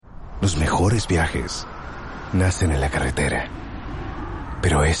Los mejores viajes nacen en la carretera,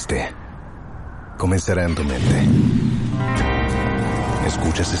 pero comenzará en tu mente.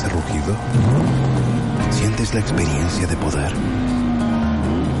 ¿Escuchas ese rugido? ¿Sientes la experiencia de poder?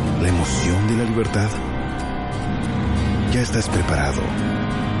 ¿La emoción de la libertad? Ya estás preparado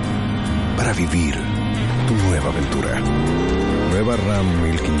para vivir tu nueva aventura. Nueva Ram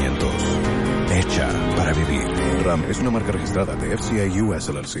 1500. Hecha para vivir. Ram es una marca registrada de FCI US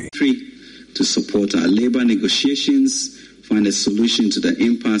LLC. To support our labor negotiations, find a solution to the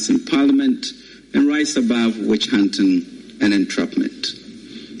impasse in Parliament, and rise above witch hunting and entrapment.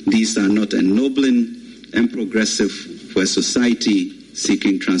 These are not ennobling and progressive for a society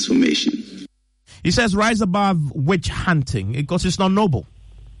seeking transformation. He says rise above witch hunting because it's not noble.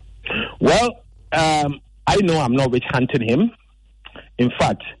 Well, I know I'm not witch hunting him. In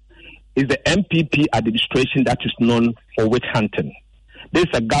fact, it's the MPP administration that is known for witch hunting. This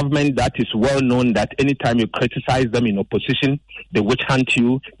is a government that is well known that anytime you criticize them in opposition, they witch hunt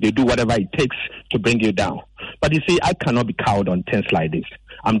you, they do whatever it takes to bring you down. But you see, I cannot be cowed on things like this.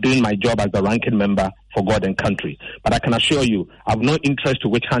 I'm doing my job as the ranking member for God and country. But I can assure you, I have no interest to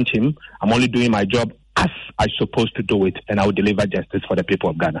witch hunt him. I'm only doing my job as I'm supposed to do it, and I will deliver justice for the people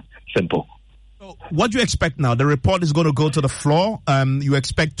of Ghana. Simple. So what do you expect now? The report is going to go to the floor. You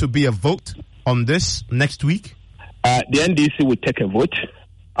expect to be a vote on this next week? The NDC will take a vote.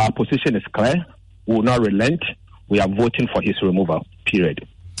 Our position is clear. We will not relent. We are voting for his removal, period.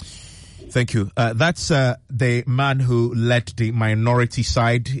 Thank you. That's the man who led the minority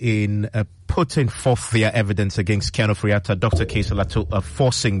side in putting forth their evidence against Ken Ofori-Atta, Dr. Cassiel Ato,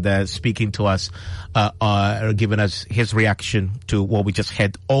 forcing their speaking to us, giving us his reaction to what we just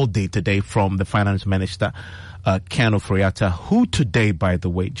heard all day today from the finance minister, Ken Ofori-Atta, who today, by the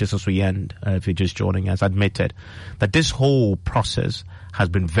way, just as we end, if you're just joining us, admitted that this whole process has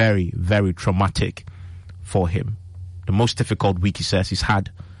been very, very traumatic for him. The most difficult week, he says, he's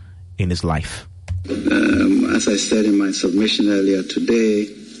had in his life. As I said in my submission earlier today,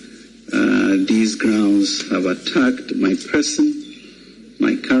 these grounds have attacked my person,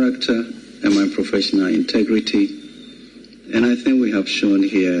 my character, and my professional integrity. And I think we have shown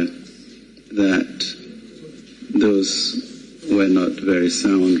here that those were not very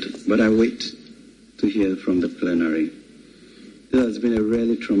sound. But I wait to hear from the plenary. This has been a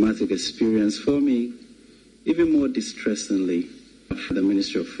really traumatic experience for me, even more distressingly for the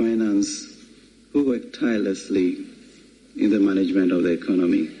Ministry of Finance, who worked tirelessly in the management of the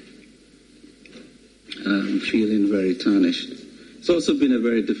economy. I'm feeling very tarnished. It's also been a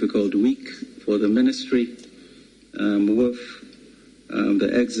very difficult week for the ministry with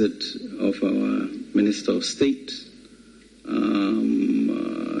the exit of our Minister of State,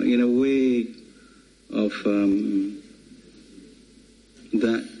 in a way of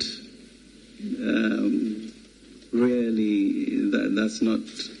that that's not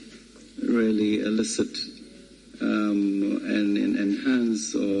really elicit and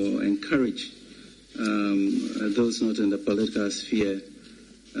enhance or encourage those not in the political sphere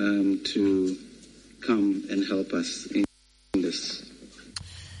to come and help us in this.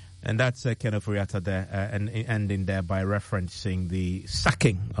 And that's Ken Ofori-Atta there, and ending there by referencing the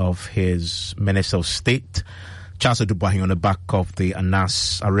sacking of his Minister of State, Charles Adu Boahene, on the back of the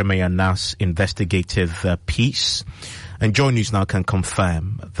Aremey Anas investigative piece. And Joy News now can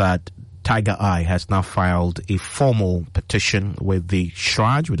confirm that Tiger Eye has now filed a formal petition with the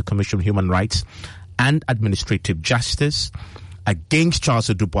SHRAJ, with the Commission on Human Rights and Administrative Justice, against Charles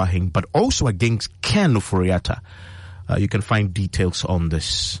Adu Boahene, but also against Ken Ofori-Atta. You can find details on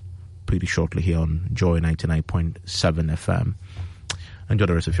this pretty shortly here on Joy 99.7 FM. Enjoy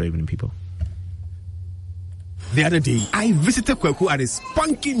the rest of your evening, people. The other day, I visited Kweku at his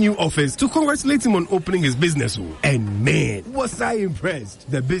spunky new office to congratulate him on opening his business. And man, was I impressed.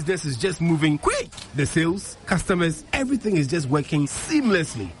 The business is just moving quick. The sales, customers, everything is just working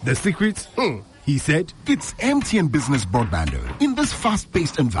seamlessly. The secret? He said, it's MTN Business Broadband. In this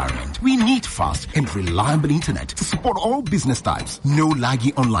fast-paced environment, we need fast and reliable internet to support all business types. No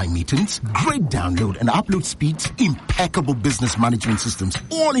laggy online meetings, great download and upload speeds, impeccable business management systems,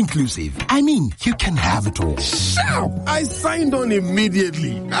 all inclusive. I mean, you can have it all. Shout! I signed on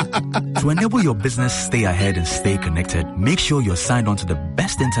immediately. To enable your business stay ahead and stay connected, make sure you're signed on to the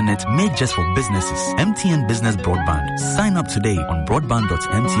best internet made just for businesses. MTN Business Broadband. Sign up today on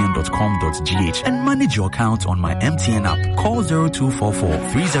broadband.mtn.com.gh and manage your account on my MTN app. Call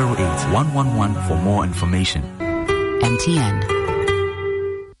 0244-308-111 for more information. MTN.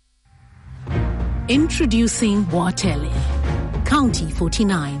 Introducing Boatele, County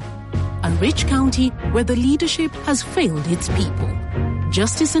 49, a rich county where the leadership has failed its people.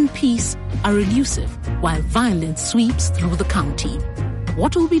 justice and peace are elusive while violence sweeps through the county.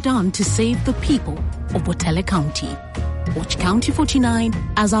 What will be done to save the people of Botele County? Watch County 49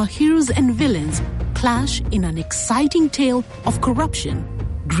 as our heroes and villains clash in an exciting tale of corruption,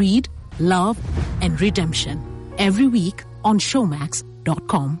 greed, love, and redemption. Every week on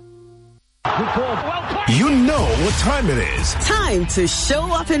Showmax.com. You know what time it is. Time to show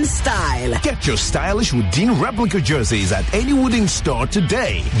up in style. Get your stylish Woodin replica jerseys at any Woodin store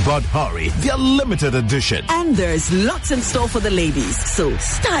today. But hurry, they're limited edition. And there's lots in store for the ladies. So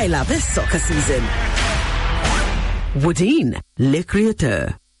style up this soccer season. Woodin, Le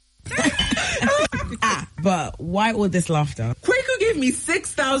Créateur. But why all this laughter? Quaker gave me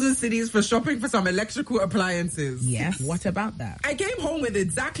 6,000 cedis for shopping for some electrical appliances. Yes. What about that? I came home with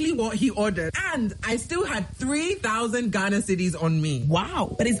exactly what he ordered, and I still had 3,000 Ghana cedis on me.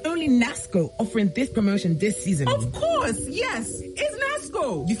 Wow. But it's only NASCO offering this promotion this season. Of course, yes. It's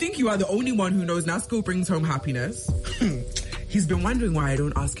NASCO. You think you are the only one who knows NASCO brings home happiness? He's been wondering why I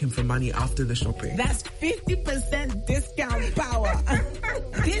don't ask him for money after the shopping. That's 50% discount power.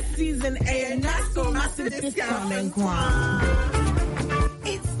 This season, a NASCO massive discount and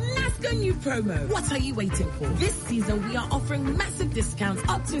It's NASCO new promo. What are you waiting for? This season, we are offering massive discounts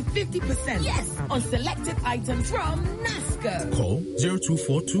up to 50%. Yes, on selected items from NASCO. Call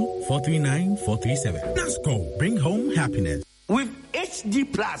 0242 439 437. NASCO, bring home happiness. With HD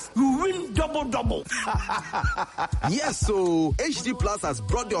Plus, you win double. Yes, so HD Plus has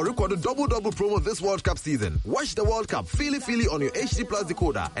brought the Oricode double promo this World Cup season. Watch the World Cup feely on your HD Plus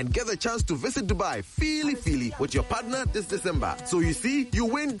decoder and get the chance to visit Dubai feely with your partner this December. So you see, you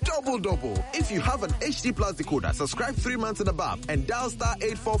win double. If you have an HD Plus decoder, subscribe 3 months and above and dial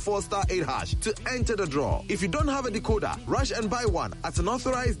 *844*8# to enter the draw. If you don't have a decoder, rush and buy one at an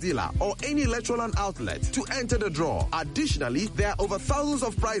authorized dealer or any Electroland outlet to enter the draw. Additionally, there are over thousands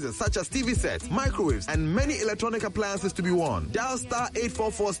of prizes such as TV sets, microwaves, and many electronic appliances to be won. Dial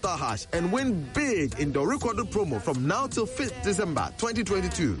 *844*# and win big in the recorded promo from now till 5th December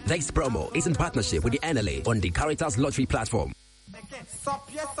 2022. This promo is in partnership with the NLA on the Caritas Lottery platform.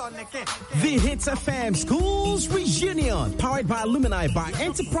 The Hits FM Schools Reunion, powered by Alumni by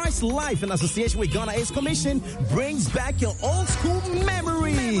Enterprise Life in association with Ghana Ace Commission, brings back your old school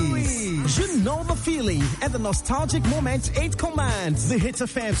memories. You know the feeling and the nostalgic moments it commands. The Hits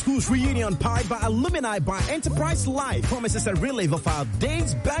FM Schools Reunion, powered by Alumni by Enterprise Life, promises a relive of our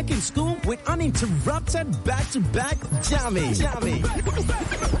days back in school with uninterrupted back-to-back jamming.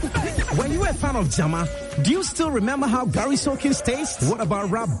 Were you a fan of Jama? Do you still remember how Gary Sokins tastes? What about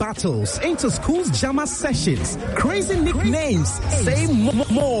rap battles, inter-schools Jama sessions, crazy nicknames? Say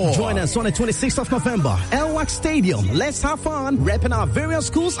more. Join us on the 26th of November, Elwak Stadium. Let's have fun, repping our various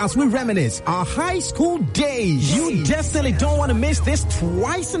schools as we reminisce our high school days. You definitely don't want to miss this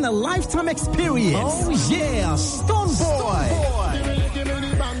twice in a lifetime experience. Oh yeah, Stone Boy,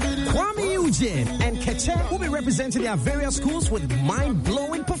 Kwame Eugene, and Keche will be representing their various schools with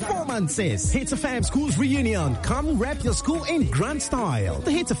mind-blowing performances. Hits FM Schools Reunion. Come rep your school in grand style.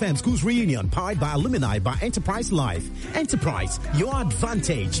 The Hits FM Schools Reunion, powered by Alumni by Enterprise Life. Enterprise, your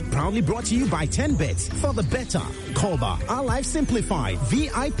advantage. Proudly brought to you by 10 Bits for the better. Kolba, our life simplified.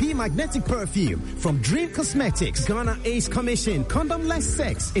 VIP magnetic perfume from Dream Cosmetics. Ghana Ace Commission. Condom-less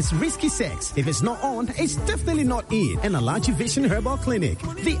sex. It's risky sex. If it's not on, it's definitely not in. And Alaji Vision Herbal Clinic.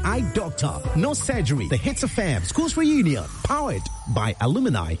 The Eye Doctor. No surgery. The Hits FM Schools Reunion, powered by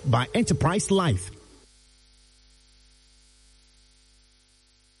Alumni by Enterprise Life.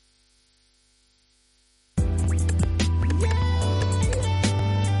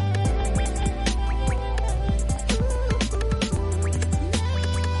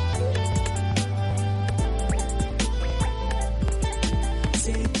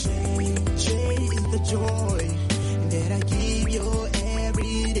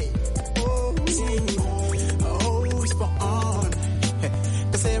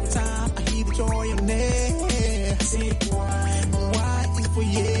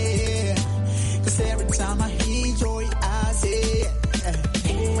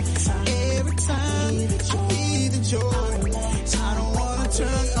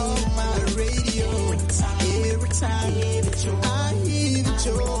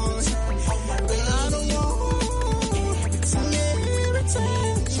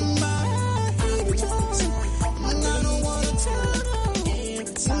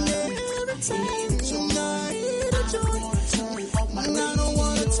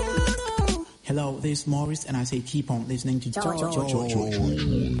 Hello, this is Morris, and I say keep on listening to George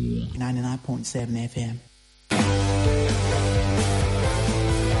 99.7 FM.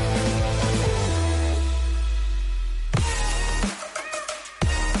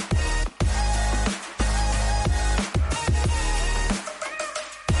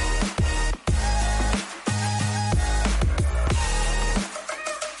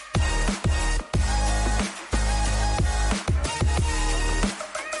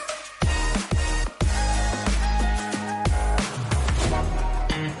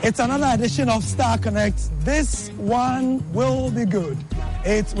 It's another edition of Star Connect. This one will be good.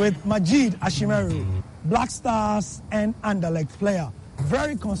 It's with Majid Ashimeru, Black Stars and Anderlecht player.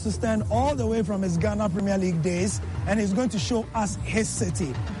 Very consistent all the way from his Ghana Premier League days, and he's going to show us his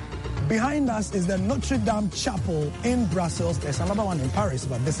city. Behind us is the Notre Dame Chapel in Brussels. There's another one in Paris,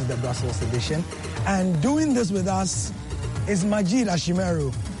 but this is the Brussels edition. And doing this with us is Majid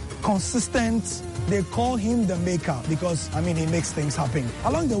Ashimeru. Consistent. They call him the maker because, he makes things happen.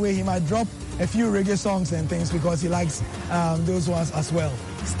 Along the way, he might drop a few reggae songs and things because he likes those ones as well.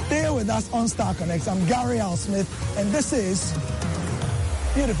 Stay with us on Star Connect. I'm Gary Al Smith, and this is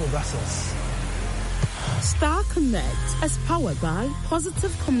beautiful Brussels. Star Connect is powered by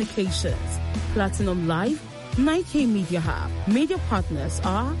Positive Communications, Platinum Live, 9K Media Hub. Media partners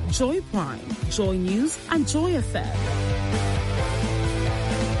are Joy Prime, Joy News, and Joy FM.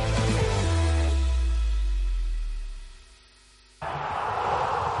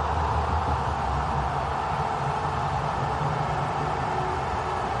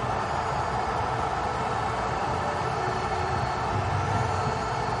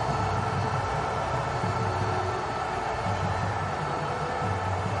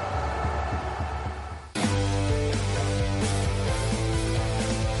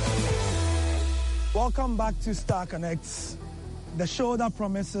 Welcome back to Star Connect, the show that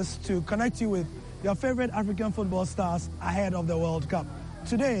promises to connect you with your favorite African football stars ahead of the World Cup.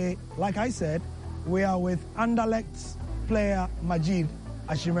 Today, like I said, we are with Anderlecht player Majid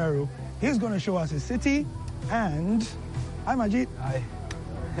Ashimeru. He's going to show us his city. And hi, Majid. Hi.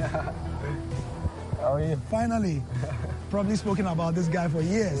 How are you? Finally, probably spoken about this guy for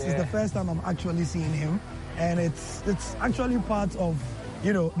years. Yeah. It's the first time I'm actually seeing him, and it's actually part of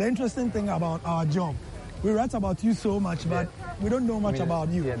the interesting thing about our job. We write about you so much, but we don't know much about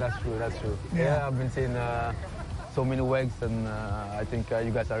you. Yeah, that's true. Yeah, I've been seeing so many works, and I think you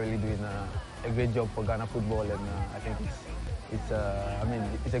guys are really doing a great job for Ghana football, and I think it's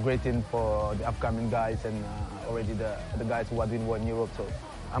a great thing for the upcoming guys and already the guys who are doing well in Europe. So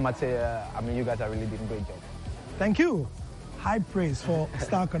I must say, you guys are really doing a great job. Thank you. High praise for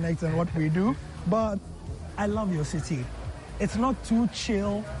Star Connect and what we do, but I love your city. It's not too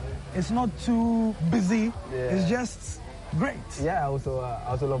chill. It's not too busy. Yeah. It's just great. Yeah, I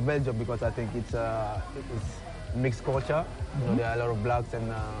also love Belgium because I think it's mixed culture. Mm-hmm. There are a lot of blacks and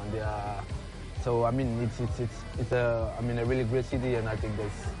there are. So it's a really great city, and I think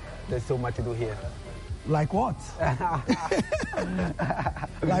there's so much to do here. Like what?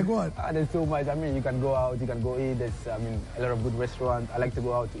 Like what? There's so much. You can go out, you can go eat. There's a lot of good restaurants. I like to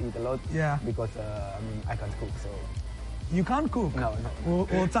go out to eat a lot. Yeah. Because I can't cook, so. You can't cook? No.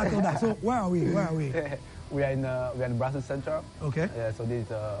 We'll tackle that. So where are we? We are in Brussels Central. Okay. Yeah. So this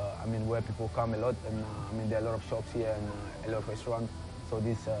where people come a lot, and there are a lot of shops here and a lot of restaurants. So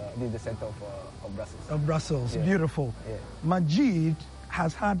this is the center of Brussels. Of Brussels. Yeah. Beautiful. Yeah. Majid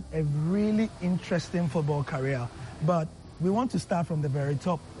has had a really interesting football career, but we want to start from the very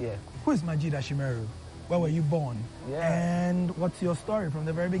top. Yeah. Who is Majid Ashimeru? Where were you born? Yeah. And what's your story from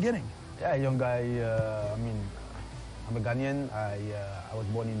the very beginning? Yeah, young guy. I'm a Ghanaian. I was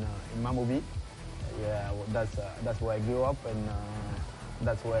born in Mamobi. Yeah, that's where I grew up, and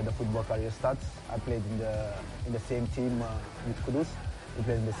that's where the football career starts. I played in the same team with Kudus. We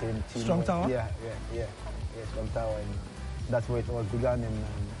played in the same team. Strong Tower? Yeah, Strong Tower, and that's where it all began. And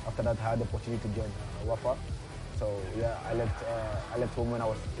after that, I had the opportunity to join Wafa. So yeah, I left home when I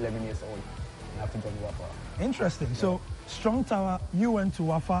was 11 years old. I have to join Wafa. Interesting. Yeah. So Strong Tower, you went to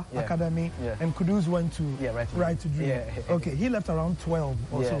Wafa Academy, and Kudus went to Right to Dream. Yeah. Okay, he left around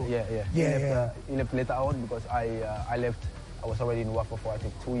 12 or so. Yeah. He left later on because I left. I was already in Wafa for I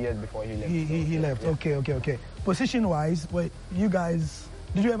think 2 years before he left. He left. Yeah. Okay. Position-wise, you guys,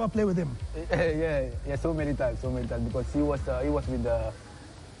 did you ever play with him? Yeah, so many times because he was with the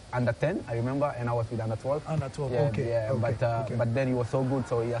under 10, I remember, and I was with under 12. Under 12, okay. Yeah, but then he was so good,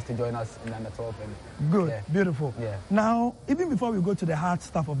 so he has to join us in under 12. And, good, beautiful. Yeah. Now, even before we go to the hard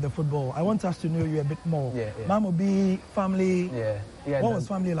stuff of the football, I want us to know you a bit more. Yeah. Mamobi, family. Yeah. What was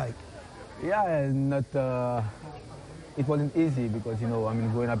family like? Yeah, it wasn't easy because,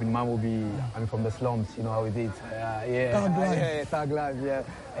 growing up in Mamobi, from the slums, you know how it is. Thug life, yeah.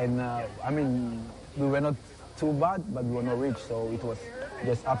 And, we were not too bad, but we were not rich, so it was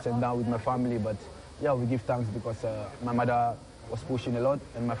just ups and downs with my family. But, yeah, we give thanks because my mother was pushing a lot,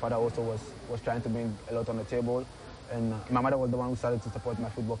 and my father also was trying to bring a lot on the table. And my mother was the one who started to support my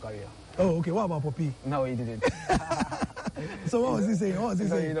football career. Oh, okay. What about Poppy? No, he didn't. So what was he saying?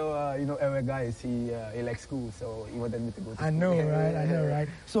 Every guy, he likes school, so he wanted me to go to school. I know, right?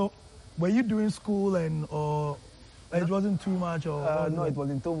 So, were you doing school and or It wasn't too much, or no, it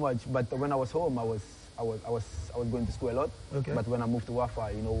wasn't too much. But when I was home, I was going to school a lot. Okay. But when I moved to Wafa,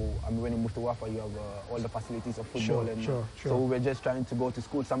 when you move to Wafa, you have all the facilities of football. Sure. So we were just trying to go to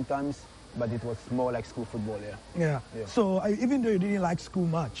school sometimes, but it was more like school football. Yeah. So even though you didn't like school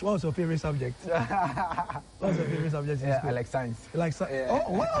much, what was your favorite subject? What was your favorite subject in school? I like science. You like science? Yeah.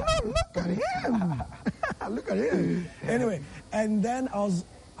 Oh, well, look at him. Look at him. Anyway, and then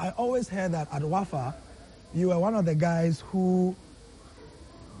I always heard that at Wafa, you were one of the guys who,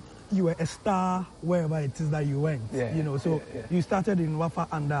 you were a star wherever it is that you went. You started in Wafa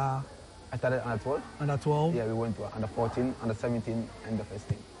under... I started under 12. Under 12? Yeah, we went to under 14, under 17, and the first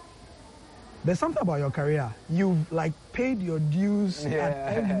team. There's something about your career. You've paid your dues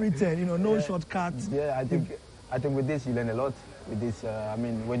at every turn. No shortcuts. Yeah, I think with this you learn a lot. With this,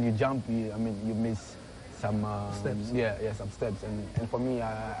 when you jump, you miss some steps. Some steps. And for me,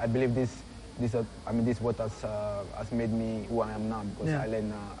 I believe this what has made me who I am now, because I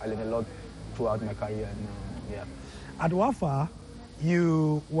learn a lot throughout my career. And, At Wafa,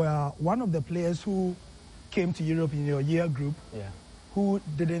 you were one of the players who came to Europe in your year group. Yeah. Who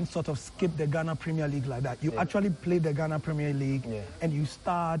didn't sort of skip the Ghana Premier League like that. You actually played the Ghana Premier League, and you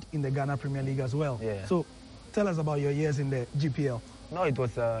starred in the Ghana Premier League as well. Yeah. So tell us about your years in the GPL. No, it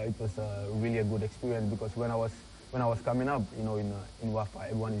was really a good experience, because when I was coming up, in Wafa,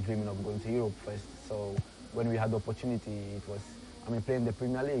 everyone is dreaming of going to Europe first. So when we had the opportunity, it was, playing the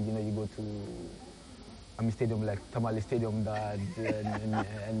Premier League. You go to a stadium like Tamale Stadium,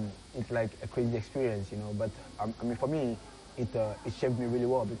 and it's like a crazy experience, But for me, it shaped me really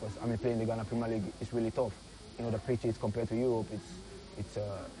well, because playing the Ghana Premier League is really tough. The pitches compared to Europe, it's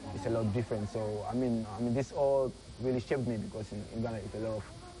a lot different. So this all really shaped me, because in Ghana it's a lot of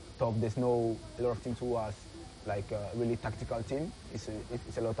tough. There's a lot of things who are like a really tactical team. It's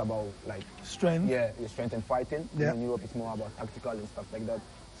a lot about like strength. Yeah, strength and fighting. Yeah. In Europe it's more about tactical and stuff like that.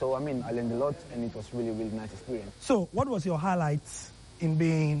 So I learned a lot, and it was really nice experience. So what was your highlights in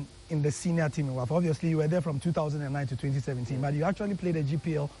being in the senior team in Wafa? Obviously, you were there from 2009 to 2017, but you actually played the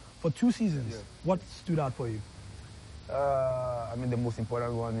GPL for 2 seasons. Yeah. What stood out for you? The most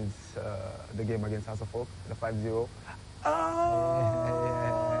important one is the game against House of Oak, the 5-0. Oh!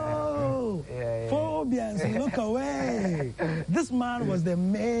 Phobians, look away. This man was the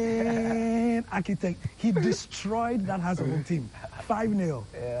main architect. He destroyed that House of Oak team. 5-0.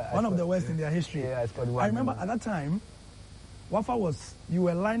 One of the worst in their history. Yeah, I remember at that time, Wafa you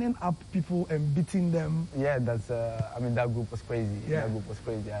were lining up people and beating them. Yeah, that's, that group was crazy. Yeah. That group was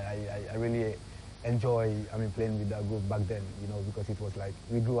crazy. I really enjoy, playing with that group back then, because it was like,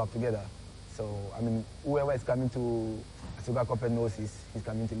 we grew up together. So, whoever is coming to Asuka Cup knows he's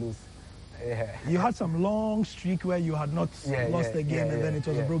coming to lose. Yeah. You had some long streak where you had not lost the game, and then it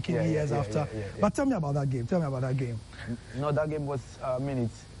was broken years after. But tell me about that game. No, that game was, I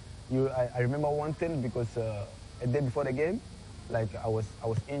remember one thing, because a day before the game, like I was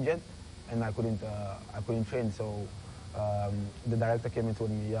injured and I couldn't train. So the director came and told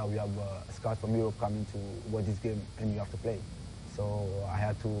me, we have a scout from Europe coming to watch this game, and you have to play. So I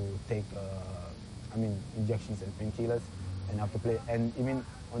had to take injections and painkillers, and I have to play. And even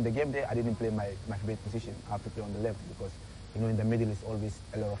on the game day, I didn't play my favorite position. I have to play on the left, because in the middle is always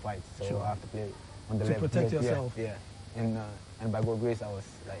a lot of fights. So sure. I have to play on the left to protect yourself. Yeah. And by God's grace, I was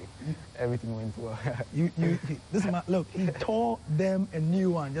like, everything went well. This man, look, he tore them a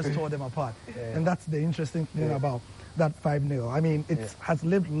new one, just tore them apart. Yeah. And that's the interesting thing about that 5-0. It has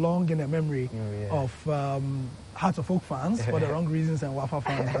lived long in the memory of Hearts of Oak fans for the wrong reasons, and Wafa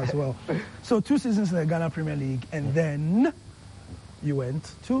fans as well. So 2 seasons in the Ghana Premier League, and then you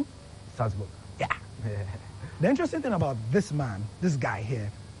went to Salzburg. Yeah. The interesting thing about this guy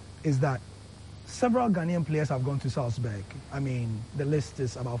here, is that several Ghanaian players have gone to Salzburg. The list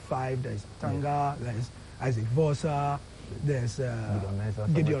is about 5. There's Tanga, there's Isaac Vosa, there's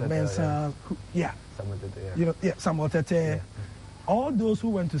Gideon Mensah. Samuel Tete. All those who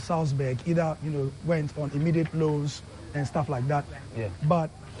went to Salzburg either went on immediate loans and stuff like that. Yeah. But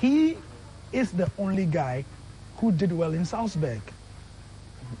he is the only guy who did well in Salzburg.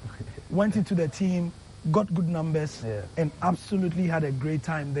 Went into the team, got good numbers, and absolutely had a great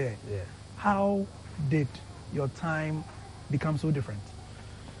time there. Yeah. How did your time become so different?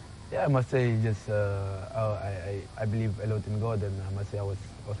 Yeah, I must say, just I believe a lot in God, and I must say I was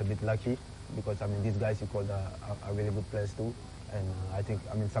a bit lucky, because these guys you called are really good players too, and I think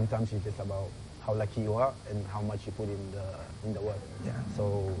sometimes it's just about how lucky you are and how much you put in the work. Yeah.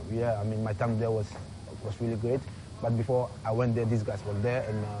 So my time there was really great, but before I went there, these guys were there,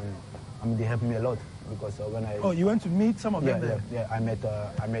 and they helped me a lot, because when I you went to meet some of them there? Yeah. I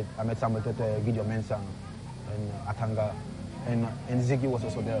met Samuel Tete, Gideon Mensah, and Atanga, and Ziggy was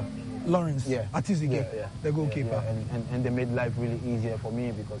also there. Lawrence, Atizige, the goalkeeper. And they made life really easier for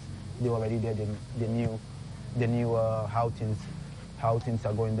me because they were already there. They knew how things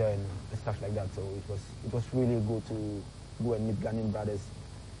are going there and stuff like that. So it was really good to go and meet Ghanaian brothers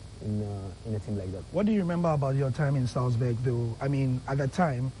in a team like that. What do you remember about your time in Salzburg, though? I mean, at that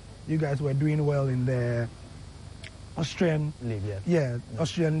time, you guys were doing well in the Austrian League.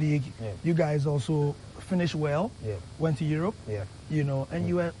 Austrian League. Yeah. You guys also finished well. Yeah. Went to Europe. Yeah. You know, and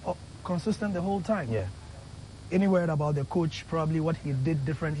you were consistent the whole time. Yeah. Any word about the coach? Probably what he did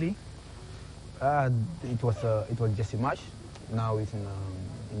differently. It was Jesse Marsh. Now he's in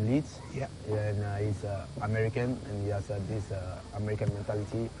Leeds. Yeah. And he's American, and he has this American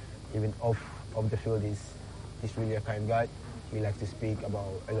mentality. Even off the field, he's really a kind guy. He likes to speak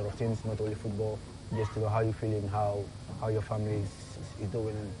about a lot of things, not only football, just to know how you feel and how your family is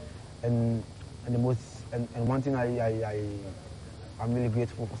doing. And one thing I'm really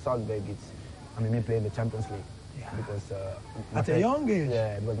grateful for Salzburg. Me playing the Champions League. Yeah. Because at a young age.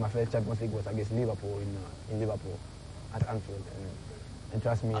 Yeah, because my first Champions League was against Liverpool in Liverpool at Anfield, and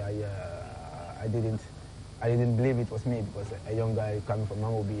trust me, I didn't believe it was me because a young guy coming from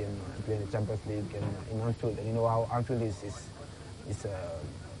Mamobi and playing the Champions League and in Anfield, and you know how Anfield is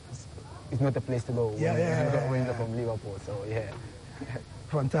it's not a place to go when you're from Liverpool. So yeah.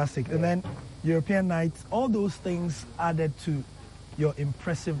 Fantastic. And then European nights, all those things added to your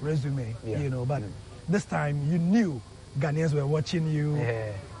impressive resume, you know, but this time you knew Ghanaians were watching you.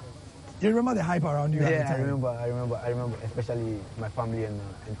 Yeah. You remember the hype around you at the time? I remember, especially my family and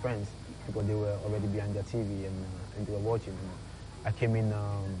friends, because they were already behind their TV and they were watching. And I came in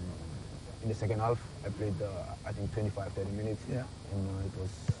the second half. I played, I think, 25-30 minutes. Yeah. And it was,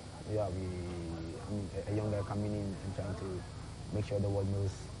 a young guy coming in and trying to make sure the world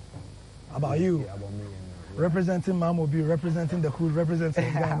knows about you. Yeah, about me. And, representing Mamobi, representing the Hood,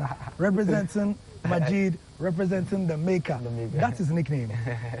 representing Ghana, representing Majid, representing the Maker. That's his nickname,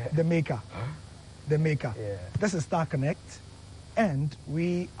 the Maker. The Maker. Yeah. This is Star Connect, and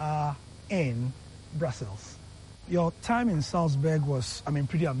we are in Brussels. Your time in Salzburg was,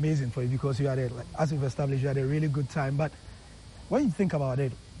 pretty amazing for you because you had as we've established, you had a really good time. But when you think about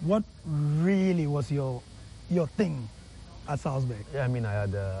it, what really was your thing at Salzburg? Yeah,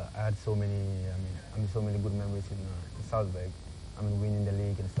 I had so many, so many good memories in Salzburg. Winning the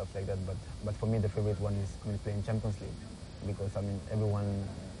league and stuff like that. But for me, the favorite one is playing Champions League because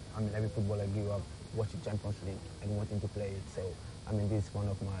every footballer grew up watching Champions League and wanting to play it. So this is one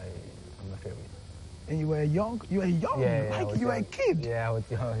of my favorite. And you were young. You were young. Yeah, you were a kid. Yeah, I was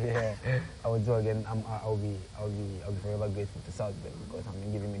young. Yeah, I was young, and I'll be forever grateful to Salzburg because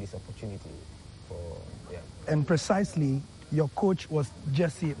giving me this opportunity for And precisely, your coach was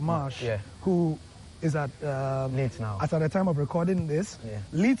Jesse Marsh, who is at Leeds now. As at the time of recording this,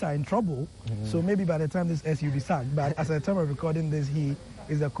 Leeds are in trouble. Mm-hmm. So maybe by the time this airs, you'll be sacked. But as at the time of recording this, he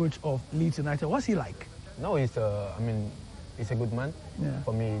is the coach of Leeds United. What's he like? No, he's he's a good man. Yeah.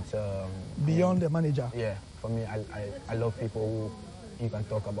 For me, it's beyond the manager. Yeah. For me, I love people who you can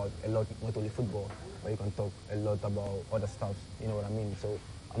talk about a lot, not only football, but you can talk a lot about other stuff. You know what I mean? So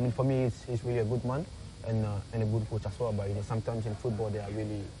for me, he's really a good man and a good coach as well. But sometimes in football there are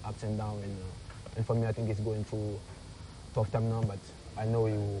really ups and downs. And for me, I think he's going through tough time now, but I know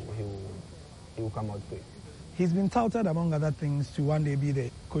he will come out quick. He's been touted, among other things, to one day be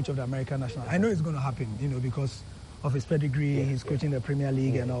the coach of the American national. I know it's going to happen, because of his pedigree, he's coaching the Premier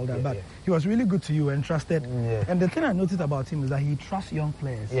League and all that. But he was really good to you and trusted. Yeah. And the thing I noticed about him is that he trusts young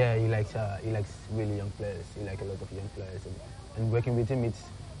players. Yeah, he likes really young players. He likes a lot of young players. And working with him, it's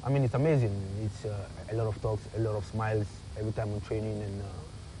amazing. It's a lot of talks, a lot of smiles every time on training.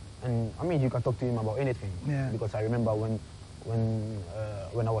 And you can talk to him about anything. Yeah. Because I remember when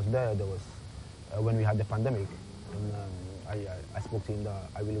I was there was when we had the pandemic, and I spoke to him that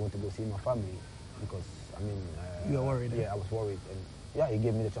I really want to go see my family because you were worried. Yeah, I was worried, and he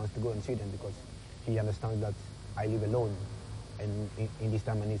gave me the chance to go and see them because he understands that I live alone, and in this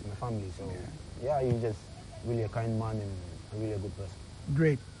time I need my family. So he's just really a kind man and a really a good person.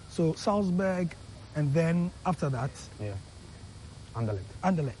 Great. So Salzburg, and then after that. Yeah.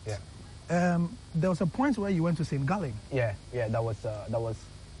 Anderlecht. Yeah. There was a point where you went to St. Gallen. Yeah. That was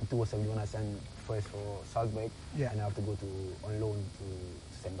in 2007 when I signed first for Salzburg. Yeah. And I have to go on loan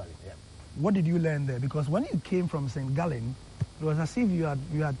to St. Gallen. Yeah. What did you learn there? Because when you came from St. Gallen, it was as if you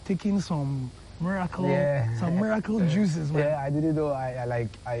had taken some miracle juices, man. Yeah, I didn't know. I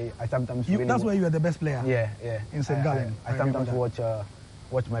sometimes that's where you were the best player. Yeah. In St. Gallen. I sometimes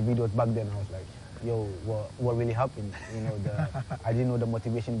watch my videos back then. I was like, yo, what really happened? I didn't know the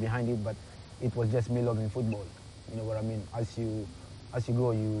motivation behind it, but it was just me loving football. You know what I mean? As you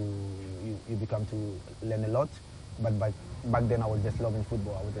go, you become to learn a lot. But back then, I was just loving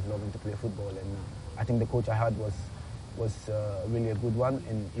football. I was just loving to play football, and I think the coach I had was really a good one,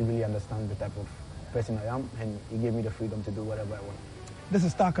 and he really understands the type of person I am, and he gave me the freedom to do whatever I want. This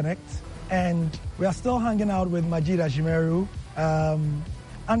is Star Connect, and we are still hanging out with Majid Ashimeru,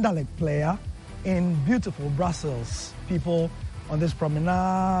 Anderlecht player in beautiful Brussels. People on this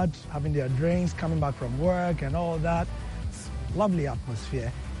promenade, having their drinks, coming back from work and all that. It's lovely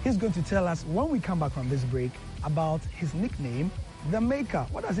atmosphere. He's going to tell us when we come back from this break about his nickname, The Maker.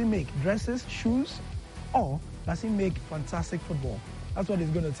 What does he make? Dresses, shoes, or does he make fantastic football? That's what he's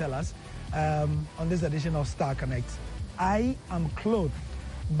going to tell us on this edition of Star Connect. I am clothed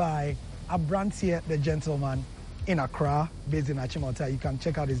by Abrantier the Gentleman in Accra, based in Achimota. You can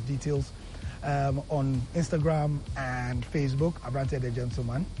check out his details on Instagram and Facebook, Abrantier the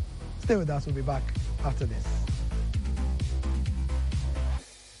Gentleman. Stay with us. We'll be back after this.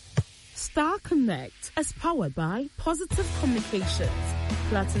 Star Connect is powered by Positive Communications,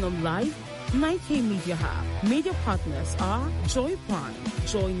 Platinum Live, 9K Media Hub. Media partners are Joy Prime,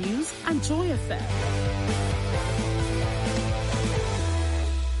 Joy News, and Joy FM.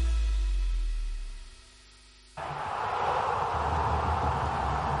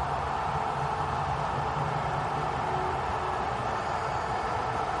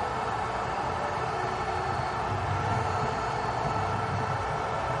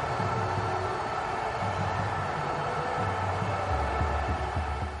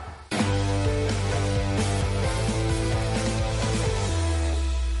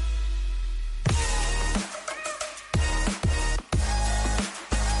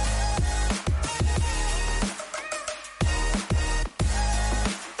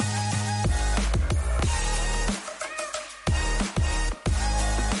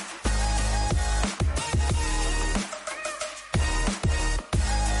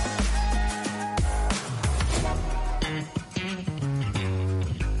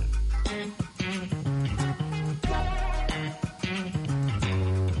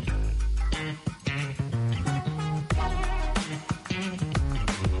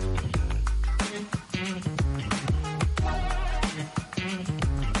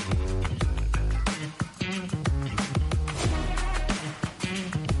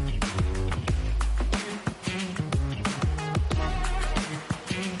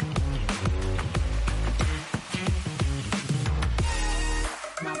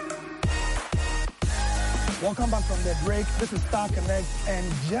 Welcome back from the break. This is Star Connect, and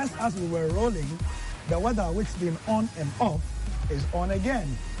just as we were rolling, the weather, which has been on and off, is on again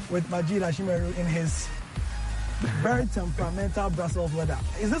with Majid Ashimeru in his very temperamental Brussels weather.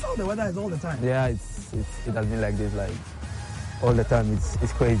 Is this how the weather is all the time? Yeah, it has been like this, like all the time.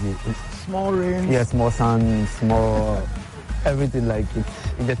 It's crazy. Small rain. Yeah, small sun, small everything. Like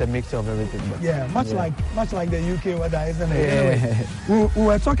it's just a mixture of everything. But yeah, much like the UK weather, isn't it? Yeah. Anyway, we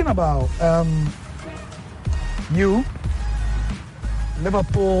were talking about you,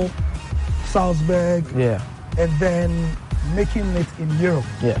 Liverpool, Salzburg, yeah, and then making it in Europe.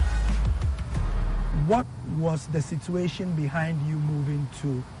 Yeah. What was the situation behind you moving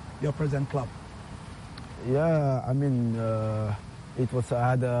to your present club? Yeah, I mean, it was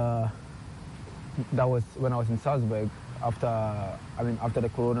that was when I was in Salzburg. After the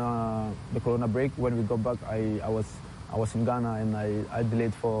Corona break, when we got back, I was in Ghana, and I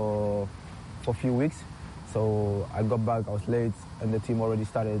delayed for a few weeks. So I got back, I was late, and the team already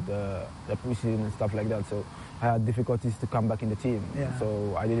started the preseason and stuff like that. So I had difficulties to come back in the team. Yeah.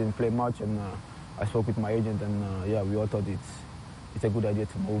 So I didn't play much, and I spoke with my agent, and yeah, we all thought it's a good idea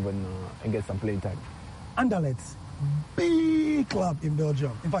to move and get some playing time. Anderlecht, big club in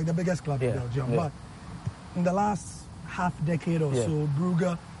Belgium. In fact, the biggest club in Belgium. Yeah. But in the last half decade or so,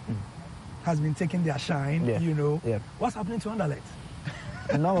 Brugge has been taking their shine. Yeah. You know, yeah. What's happening to Anderlecht?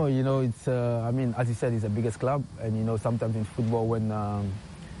 No, you know, it's. I mean, as you said, it's the biggest club, and you know, sometimes in football, when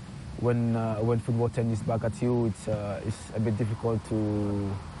football turns back at you, it's a bit difficult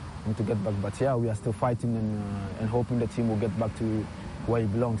to get back. But yeah, we are still fighting and hoping the team will get back to where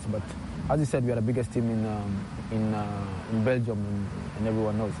it belongs. But as you said, we are the biggest team in Belgium, and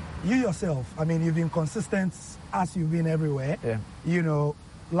everyone knows. You yourself, I mean, you've been consistent as you've been everywhere. Yeah. You know,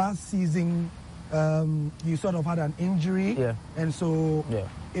 last season. You sort of had an injury, and so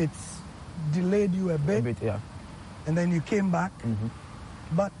it's delayed you a bit. Yeah. And then you came back. Mm-hmm.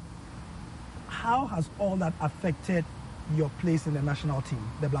 But how has all that affected your place in the national team,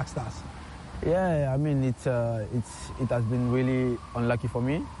 the Black Stars? Yeah, I mean, it has been really unlucky for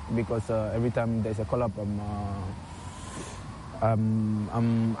me because every time there's a call-up,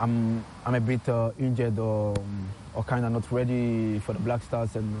 I'm a bit injured or kind of not ready for the Black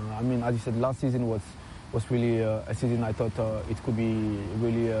Stars. And I mean, as you said, last season was really a season I thought it could be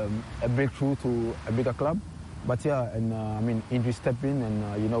really a breakthrough to a bigger club. But yeah, and I mean, injuries step in,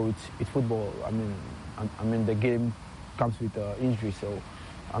 and you know, it's football. I mean, the game comes with injuries. So,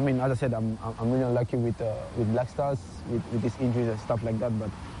 I mean, as I said, I'm really unlucky with Black Stars with these injuries and stuff like that.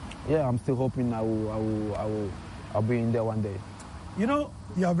 But yeah, I'm still hoping I'll be in there one day. You know,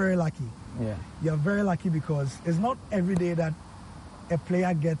 you're very lucky. Yeah. You're very lucky because it's not every day that a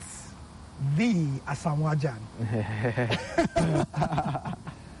player gets the Asamoah Gyan.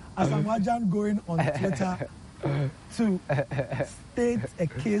 Asamoah Gyan going on Twitter to state a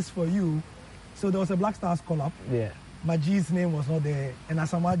case for you. So there was a Black Stars call-up. Yeah. Majid's name was not there, and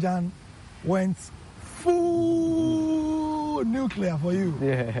Asamoah Gyan went full nuclear for you,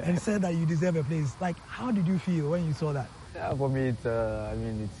 and said that you deserve a place. Like, how did you feel when you saw that? Yeah, for me, it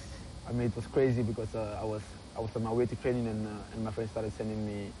was crazy because I was on my way to training, and my friends started sending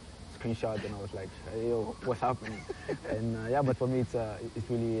me screenshots, and I was like, hey, yo, what's happening? And yeah, but for me, it's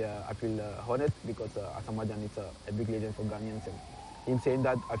really I feel honored because Asamoah Gyan is a big legend for Ghanaians, and him saying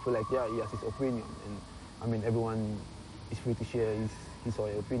that, I feel like, yeah, he has his opinion, and I mean, everyone is free to share his or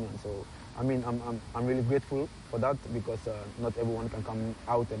her opinion. So I mean, I'm really grateful for that because not everyone can come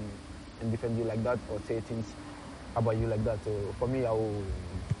out and defend you like that or say things about you like that. So for me, I'll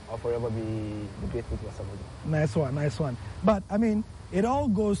forever be grateful to Asamoah. Nice one. But I mean, it all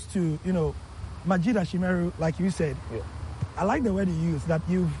goes to, you know, Majid Ashimeru, like you said. Yeah. I like the word you use, that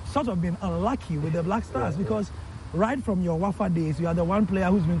you've sort of been unlucky with the Black Stars because right from your Wafa days, you are the one player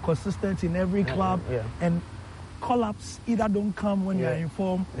who's been consistent in every club, and call-ups either don't come when you are in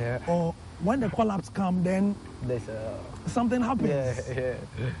form, or when the call-ups come, then there's something happens.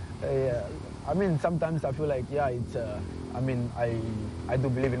 Yeah. I mean, sometimes I feel like, it's. I mean, I do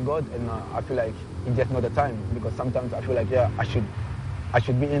believe in God, and I feel like it's just not the time, because sometimes I feel like, I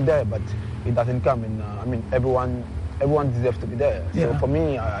should be in there, but it doesn't come. And I mean, everyone deserves to be there. So for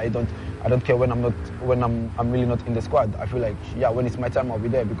me, I don't care when I'm really not in the squad. I feel like, when it's my time, I'll be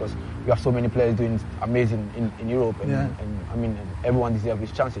there, because we have so many players doing amazing in Europe, and I mean, everyone deserves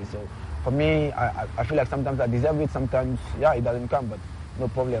his chances. So for me, I feel like sometimes I deserve it, sometimes it doesn't come, but no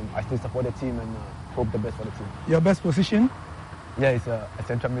problem. I still support the team and hope the best for the team. Your best position? Yeah, it's a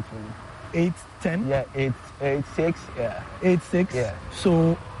central midfield. 8-10? Yeah, 8-6. Yeah. 8-6. Yeah.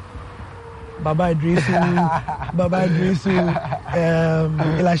 So Baba Idrisu,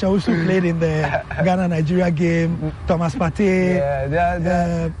 Elisha Usu played in the Ghana-Nigeria game. Thomas Partey.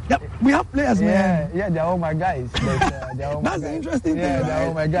 We have players, man. Yeah, they're all my guys. That's the interesting thing, right? They're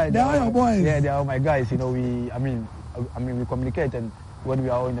all my guys. They're all your boys. Yeah, they're all my guys. You know, I mean, we communicate, and when we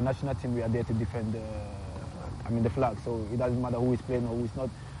are in the national team, we are there to defend the flag. So it doesn't matter who is playing or who is not.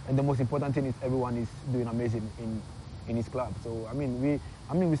 And the most important thing is everyone is doing amazing in his club. So I mean, we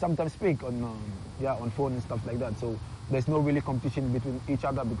sometimes speak on phone and stuff like that. So there's no really competition between each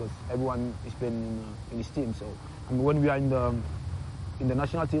other because everyone is playing in his team. So I mean, when we are in the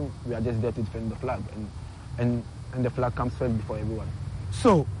national team, we are just there to defend the flag, and the flag comes first before everyone.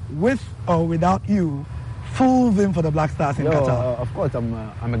 So with or without you, full vim for the Black Stars in Qatar. Of course, I'm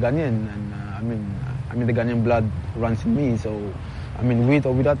a Ghanaian, and I mean the Ghanaian blood runs in me. So I mean, with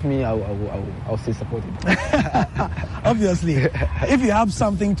or without me, I'll still support it. Obviously, if you have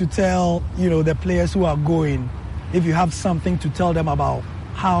something to tell, the players who are going, if you have something to tell them about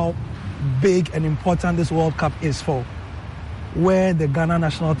how big and important this World Cup is for where the Ghana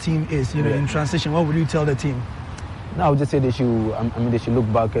national team is, in transition, what would you tell the team? No, I would just say they should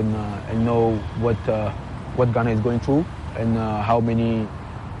look back and know what Ghana is going through, and how many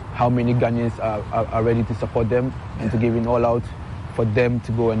Ghanaians are ready to support them and to give it all out for them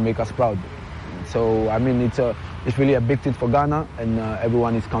to go and make us proud. So I mean, it's really a big thing for Ghana, and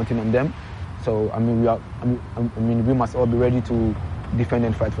everyone is counting on them. So I mean, we must all be ready to defend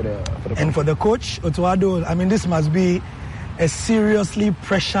and fight for the. And for the coach Otto Addo, I mean, this must be a seriously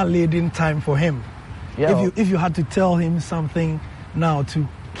pressure-laden time for him. Yeah. If you had to tell him something now to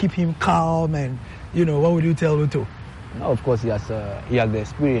keep him calm, and what would you tell Otto? No, of course he has the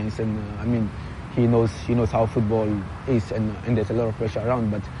experience, and I mean, he knows how football is, and there's a lot of pressure around,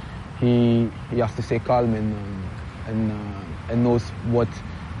 but he has to stay calm and knows what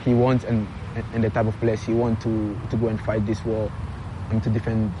he wants and the type of players he wants to go and fight this war and to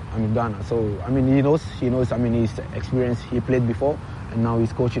defend Ghana. So I mean, he knows. I mean, he's experienced. He played before, and now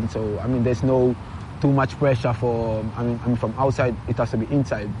he's coaching. So I mean, there's no too much pressure for. I mean, from outside, it has to be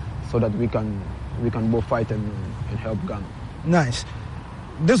inside, so that we can both fight and help Ghana. Nice.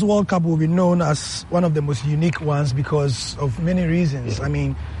 this World Cup will be known as one of the most unique ones because of many reasons. I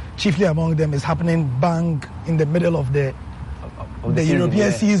mean, chiefly among them is happening bang in the middle of the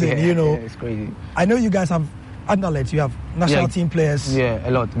European season. It's crazy. I know you guys have Anderlecht, you have national team players. Yeah,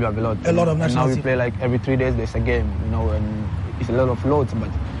 a lot. We have a lot. A lot of national team. Now we team. play like every 3 days there's a game, and it's a lot of loads, but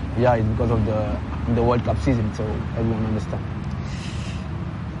it's because of the World Cup season, so everyone understands.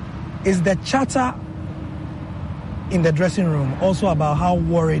 Is the chatter in the dressing room also about how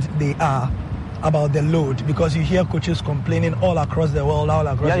worried they are about the load? Because you hear coaches complaining all across the world, all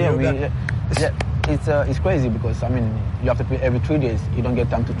across Europe. It's crazy because, I mean, you have to play every 3 days. You don't get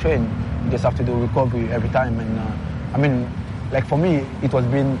time to train. You just have to do recovery every time. And, I mean, like for me, it was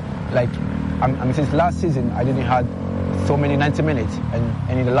been like, since last season, I didn't have so many 90 minutes.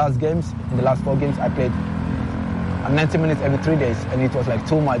 And in the last 4 games, I played 90 minutes every 3 days. And it was like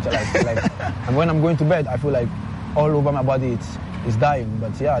too much. And when I'm going to bed, I feel like all over my body it's dying.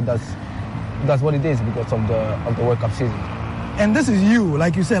 But that's what it is because of the World Cup season. And this is you,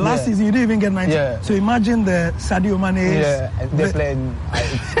 like you said, last season you didn't even get 90. Yeah. So imagine the Sadio Mané. Yeah, they're playing.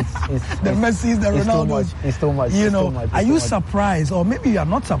 The Messi, the Ronaldo. It's too much. Are you surprised, or maybe you are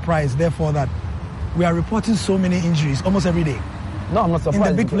not surprised, therefore, that we are reporting so many injuries almost every day? No, I'm not surprised.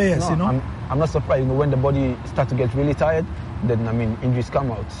 In the big players, I'm not surprised. When the body starts to get really tired, then injuries come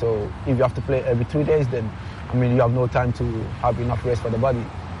out. So if you have to play every 3 days, then you have no time to have enough rest for the body.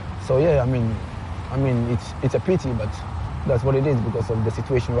 So it's a pity, but that's what it is because of the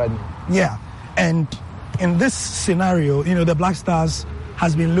situation right now. Yeah, and in this scenario, the Black Stars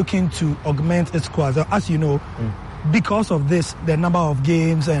has been looking to augment its squad. As you know, because of this, the number of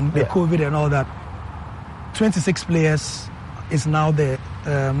games and the COVID and all that, 26 players is now the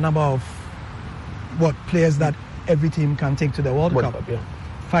number of players that every team can take to the World Cup.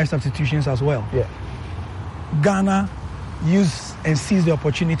 5 substitutions as well. Yeah. Ghana used and seized the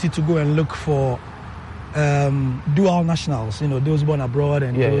opportunity to go and look for dual nationals, those born abroad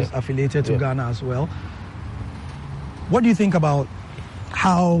and those affiliated to Ghana as well. What do you think about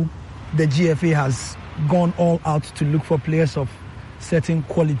how the GFA has gone all out to look for players of certain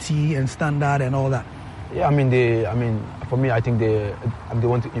quality and standard and all that? Yeah, for me, I think they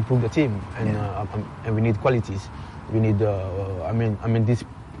want to improve the team, and we need qualities. We need,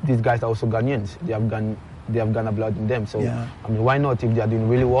 these guys are also Ghanaians. They have Ghana blood in them. So, why not if they are doing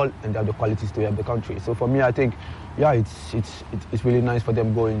really well and they have the qualities to help the country? So for me, I think, it's really nice for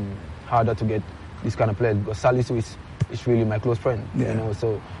them going harder to get this kind of players because Salisu is really my close friend.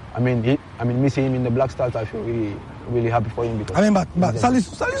 So me seeing him in the Black Stars, I feel really, really happy for him because. But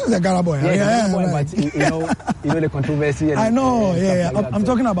Salisu is a Ghana boy. But you know the controversy. And, I know. Like I'm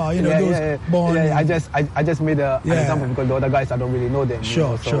talking about those born. I just made an example because the other guys I don't really know them.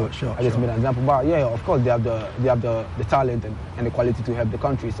 Sure. I just made an example. But of course they have the talent and the quality to help the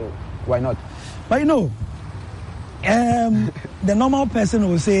country. So why not? But the normal person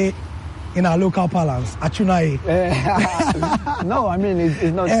will say, in our local parlance, Achunai. No, it's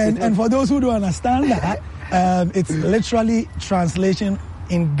not. And for those who don't understand that, it's literally translation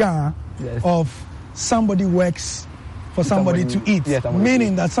in Ghana of somebody works for somebody to eat.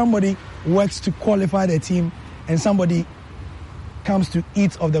 Meaning that somebody works to qualify the team and somebody comes to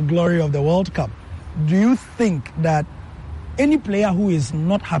eat of the glory of the World Cup. Do you think that any player who is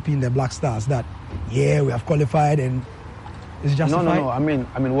not happy in the Black Stars that, we have qualified and it's justified?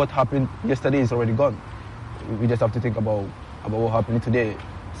 No. What happened yesterday is already gone. We just have to think about what happened today.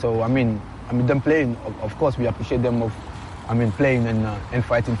 So them playing. Of course, we appreciate them of playing and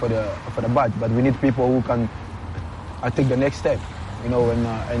fighting for the badge. But we need people who can take the next step.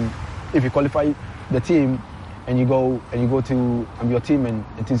 And if you qualify the team and you go to your team and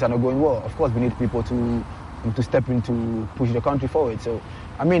things are not going well, of course we need people to step in to push the country forward. So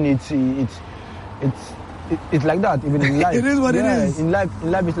it's like that, even in life. It is what it is. In life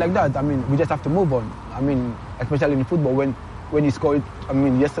it's like that. We just have to move on. Especially in football, when you score it,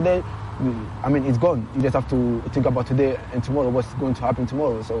 yesterday, it's gone. You just have to think about today and tomorrow, what's going to happen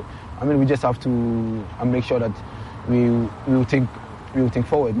tomorrow. So, we just have to make sure that we will think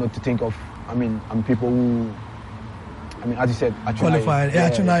forward, not to think of, people who, as you said, qualified,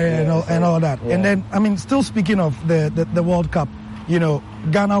 and all that. Yeah. And then, still speaking of the World Cup,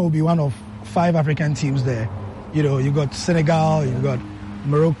 Ghana will be one of 5 African teams there. You got Senegal, you got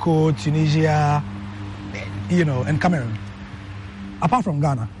Morocco, Tunisia, and Cameroon. Apart from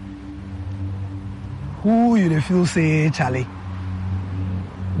Ghana, who you feel say, Charlie,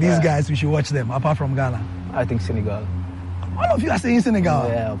 these guys, we should watch them, apart from Ghana? I think Senegal. All of you are saying Senegal.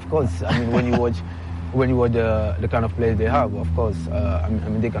 Yeah, of course. When you watch the kind of players they have, of course,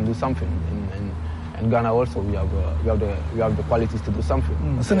 they can do something. Ghana also we have the qualities to do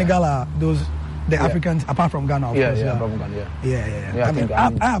something. Senegal are the Africans apart from Ghana, of course. Yeah, from Ghana.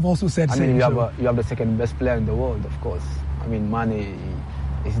 Yeah. I have also said. You have the second best player in the world, of course. I mean, Mane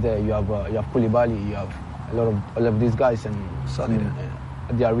is there. You have Koulibaly. You have a lot of these guys, and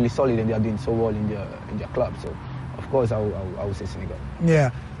they are really solid, and they are doing so well in their club. So, of course, I would say Senegal.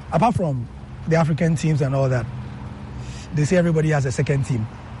 Yeah. Apart from the African teams and all that, they say everybody has a second team.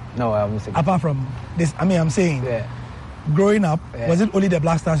 No, I haven't seen. Apart from this, I'm saying, growing up, was it only the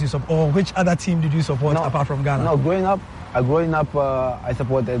Black Stars you support, or which other team did you support apart from Ghana? No, growing up, I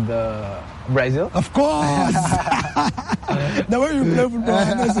supported Brazil. Of course. The way you play football.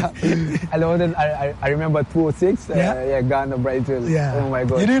 I remember 2006. Ghana, Brazil. Yeah. Oh my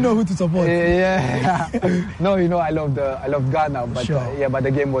God. You didn't know who to support. Yeah. No, I loved Ghana, but sure. But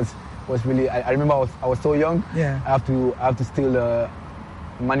the game was really. I remember I was so young. Yeah. I have to steal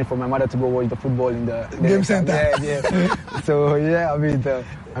money from my mother to go watch the football in the game center. Yeah. So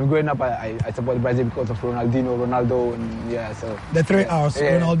I'm growing up. I support Brazil because of Ronaldo, and so the 3 R's: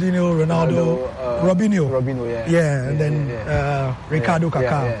 Ronaldinho, Ronaldo, Robinho, and then Ricardo,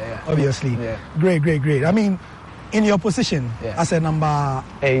 Kaká, obviously. Yeah. Great. I mean, in your position as a number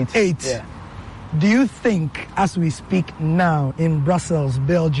 8. Do you think, as we speak now in Brussels,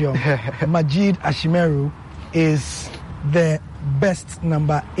 Belgium, Majid Ashimeru is the best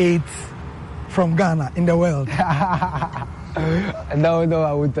number 8 from Ghana in the world? No,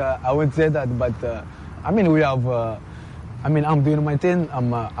 I would say that, but we have. I'm doing my thing.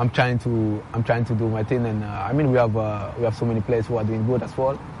 I'm trying to do my thing, and we have so many players who are doing good as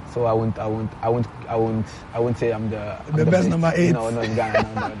well. So I won't say I'm the best number 8. No, in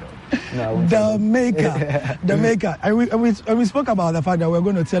Ghana, no. The maker. And we spoke about the fact that we're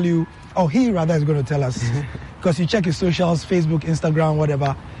going to tell you, or he rather is going to tell us, because you check his socials, Facebook, Instagram,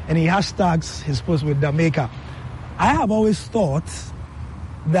 whatever, and he hashtags his post with the maker. I have always thought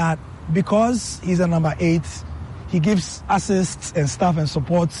that because he's a number 8, he gives assists and stuff and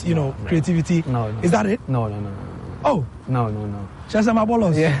supports, creativity. No. Is that it? No. Oh. No. Chelsea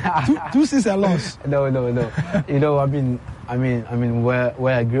Bolos. Yeah. two seasons a loss. No.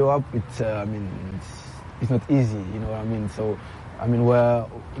 Where I grew up, it's not easy. You know what I mean? So,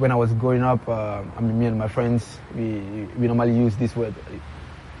 when I was growing up, me and my friends, we normally use this word.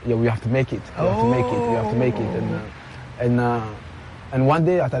 Yeah, we have to make it. We have to make it. And one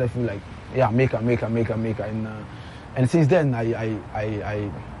day I started to feel like, maker. And since then I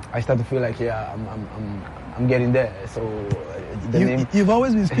started to feel like, I'm getting there. So you've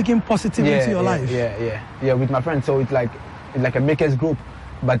always been speaking positively to your life. Yeah, with my friends. So it's like a makers group,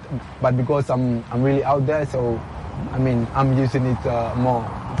 but because I'm really out there, so I'm using it more.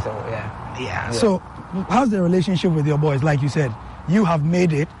 So yeah. So how's the relationship with your boys? Like you said, you have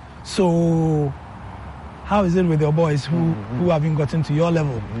made it. So how is it with your boys who haven't gotten to your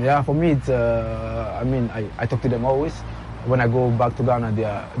level? Yeah, for me it's I talk to them always. When I go back to Ghana,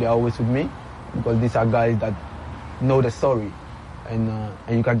 they're always with me, because these are guys that know the story, and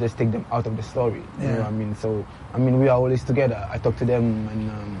you can't just take them out of the story. You know what I mean? So we are always together. I talk to them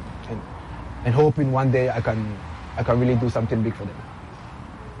and hoping one day I can really do something big for them.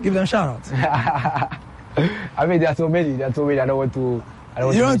 Give them shout outs. There are so many. I don't want to.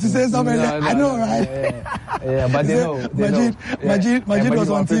 You don't want to say something? No, I know, right? Yeah, but they know. Majid was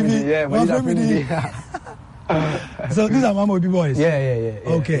on TV. Yeah, Majid. So these are Mamobi boys? Yeah.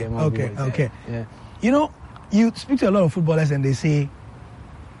 Okay. Yeah. You speak to a lot of footballers and they say,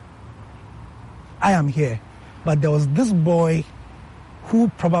 I am here, but there was this boy who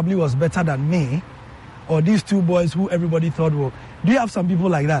probably was better than me, or these two boys who everybody thought were. Do you have some people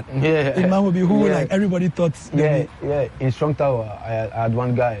like that? Yeah. In Mamobi who like everybody thought? Yeah. In Strong Tower, I had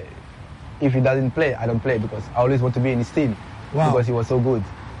one guy. If he doesn't play, I don't play, because I always want to be in his team. Wow. Because he was so good.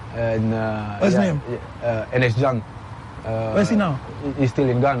 And what's his name? Enes Jang. Where's he now? He's still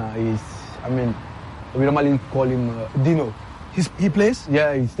in Ghana. We normally call him Dino. He plays?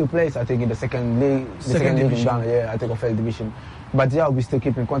 Yeah, he still plays. I think in the second league in Ghana. Yeah, I think of first division. But yeah, we still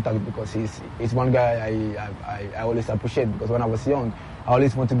keep in contact, because he's one guy I always appreciate, because when I was young, I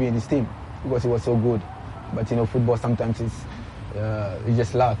always want to be in his team because he was so good. But football sometimes it's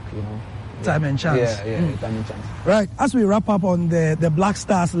just luck, Time and chance. Time and chance. Right. As we wrap up on the Black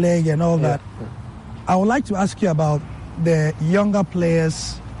Stars leg and all that, I would like to ask you about the younger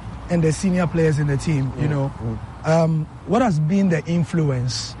players and the senior players in the team. What has been the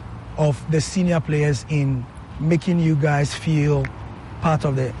influence of the senior players in making you guys feel part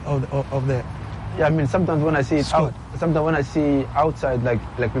of the? Yeah, sometimes when I see it outside,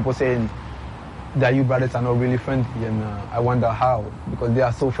 like people saying that you brothers are not really friendly, and I wonder how, because they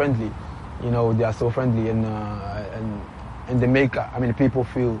are so friendly. you know, they are so friendly and they make people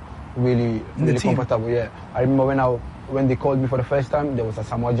feel really comfortable. Yeah, I remember when they called me for the first time, there was a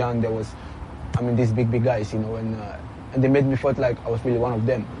Samoa Jan, there was these big guys, you know, and they made me feel like I was really one of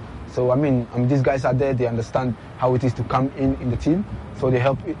them. So these guys are there, they understand how it is to come in the team, so they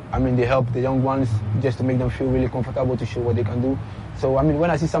help the young ones just to make them feel really comfortable to show what they can do. So when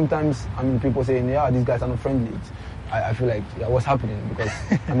I see sometimes people saying, yeah, these guys are not friendly, I feel like, yeah, what's happening? Because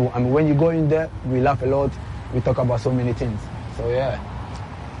when you go in there, we laugh a lot, we talk about so many things. So yeah.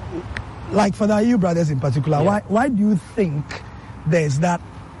 Like for the IU brothers in particular, why do you think there's that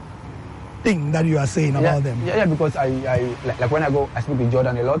thing that you are saying about them? Yeah, because I when I go, I speak with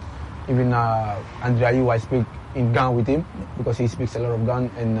Jordan a lot. Even Andre Ayew, I speak in Ghana with him because he speaks a lot of Ghana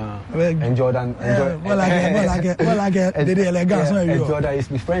and Jordan. And Jordan he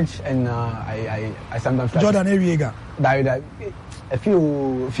speaks French and I sometimes Jordan Eriega. A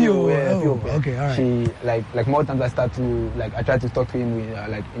few. Okay, all right. She like more times I try to talk to him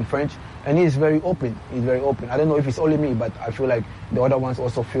in French, and he's very open. He's very open. I don't know if it's only me, but I feel like the other ones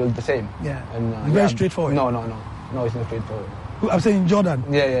also feel the same. Yeah. And very straightforward. No, it's not straightforward. I'm saying Jordan.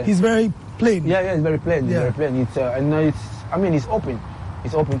 Yeah. He's very plain. Yeah, he's very plain. He's very plain. It's it's open.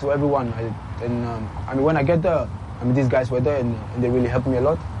 It's open to everyone. When I get there, these guys were there and they really helped me a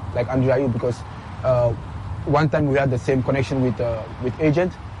lot. Like Andre Ayew, because one time we had the same connection with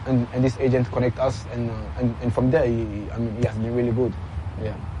agent, and this agent connect us, and from there he has been really good.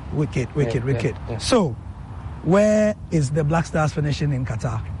 Yeah. Wicked. Yeah. So, where is the Black Stars finishing in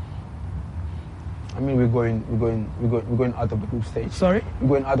Qatar? We're going out of the group stage. Sorry? We're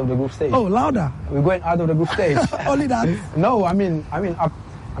going out of the group stage. Oh, louder. We're going out of the group stage. Only that? No, I'm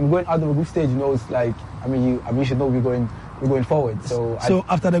going out of the group stage. You know, it's like you should know we're going forward. So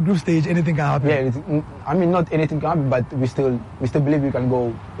after the group stage, anything can happen. Yeah, not anything can happen, but we still believe we can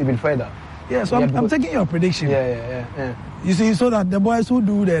go even further. Yeah, so I'm taking your prediction. Yeah. You see, so that the boys who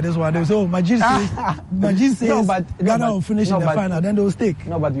do this one, they say, oh, Majid says Ghana will finish in the final, then they'll stick.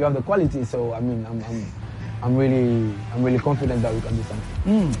 No, but you have the quality, so I'm really confident that we can do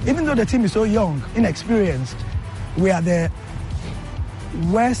something. Even though the team is so young, inexperienced, we are the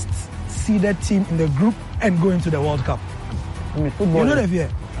worst seeded team in the group and going to the World Cup. Football. You know the fear?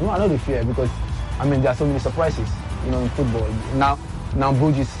 I know the fear because there are so many surprises, in football. Now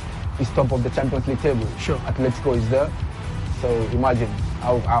Bruges is top of the Champions League table. Sure. Atletico is there. So imagine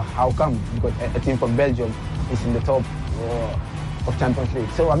how come? Because a team from Belgium is in the top of Champions League.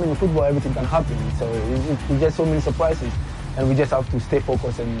 So in football everything can happen. So it's just so many surprises, and we just have to stay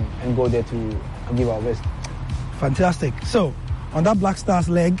focused and go there to give our best. Fantastic. So on that Black Stars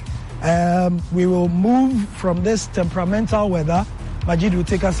leg, we will move from this temperamental weather. Majid will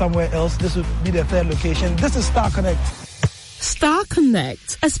take us somewhere else. This will be the third location. This is Star Connect. Star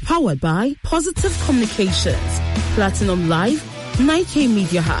Connect is powered by Positive Communications, Platinum Live, 9K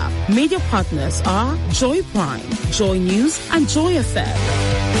Media Hub. Media partners are Joy Prime, Joy News, and Joy FM.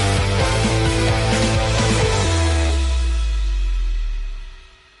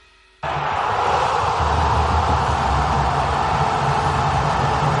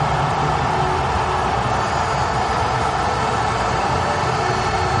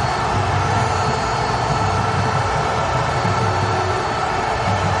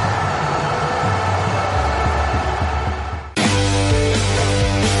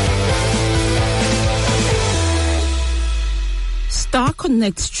 Star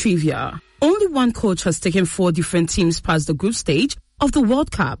Connect Trivia. Only one coach has taken 4 different teams past the group stage of the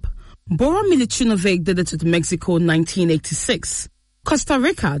World Cup. Bora Miličinović did it with Mexico 1986, Costa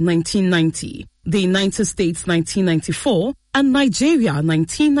Rica 1990, the United States 1994, and Nigeria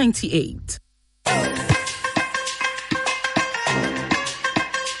 1998.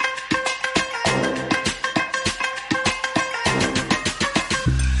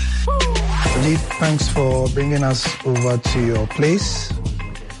 Majid, thanks for bringing us over to your place.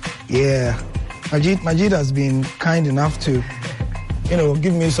 Yeah, Majid has been kind enough to,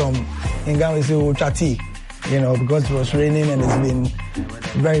 give me some, in Ghana we say, chati, because it was raining and it's been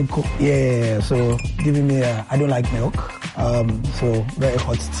very cool. Yeah, so giving me I don't like milk, so very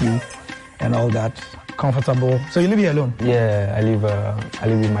hot tea and all that. Comfortable. So you live here alone? Yeah, I live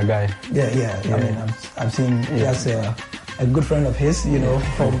with my guy. Yeah. I mean, I've seen he has a good friend of his,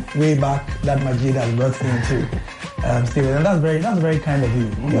 from way back that Majid has brought him to Steven. And that's very kind of you.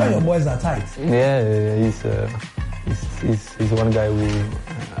 You and your boys are tight. Yeah, he's one guy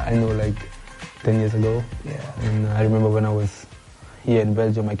I know like 10 years ago. Yeah. And I remember when I was here in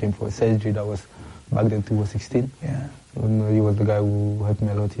Belgium, I came for a surgery that was back then 2016. Yeah. And he was the guy who helped me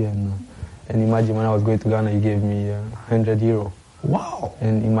a lot here. And imagine when I was going to Ghana, he gave me €100. Wow.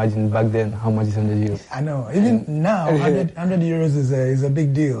 And imagine back then how much is 100 euros. I know. Even now, 100 euros is a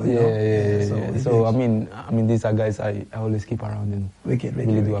big deal. You know? Yeah. So I mean, these are guys I always keep around and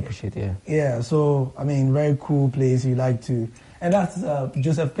really do appreciate. Yeah. Yeah. So I mean, very cool place you like to, and that's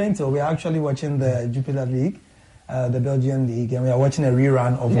Joseph Pinto. We're actually watching the Jupiler League, the Belgian league, and we are watching a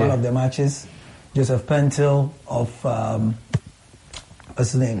rerun of one of the matches. Joseph Pinto of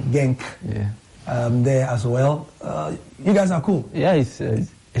what's his name, Genk. Yeah. There as well. You guys are cool. Yeah, it's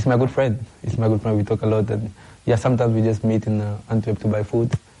my good friend. It's my good friend. We talk a lot, and sometimes we just meet in Antwerp to buy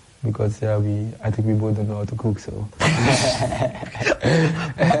food because I think we both don't know how to cook. So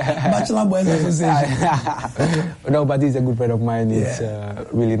Bachelor Boys Association. No, but he's a good friend of mine. He's a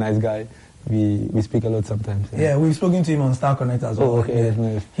really nice guy. We speak a lot sometimes. Yeah, we've spoken to him on Star Connect as well. Oh, okay. Yeah.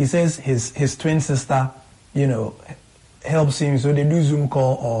 Nice. He says his twin sister, helps him, so they do Zoom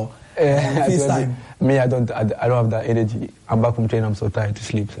call or FaceTime. Me, I don't have that energy. I'm back from training. I'm so tired to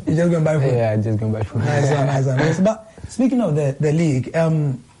sleep. So. You just going to buy food? Yeah, just going to buy food. Nice. But speaking of the league,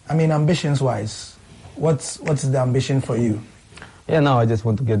 ambitions wise, what's the ambition for you? Yeah, now I just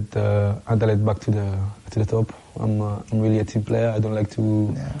want to get Anderlecht back to the top. I'm really a team player. I don't like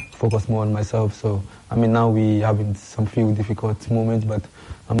to focus more on myself. So now we having some few difficult moments, but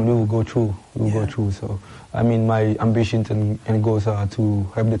we will go through. Go through. So my ambitions and goals are to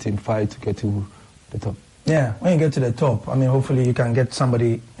help the team fight to get to the top. Yeah, when you get to the top, hopefully you can get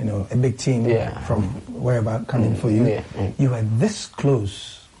somebody, a big team from wherever coming for you. Yeah. You were this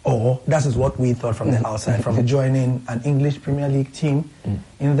close. Or that is what we thought from the outside, from joining an English Premier League team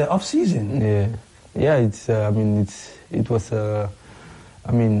in the off season. Yeah. It's. It was. I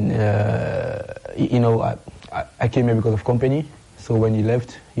came here because of company. So when he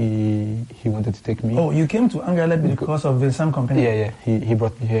left, he wanted to take me. Oh, you came to Anderlecht because of Vincent Kompany? Yeah. He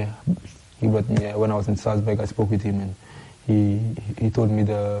brought me here. When I was in Salzburg. I spoke with him, and he told me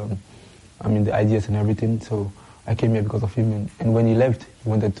the ideas and everything. So I came here because of him, and when he left, he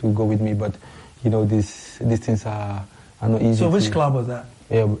wanted to go with me, but these things are not easy. So which club was that?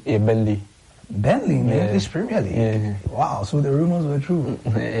 Yeah, Burnley. Burnley in the English Premier League? Yeah. Wow, so the rumors were true.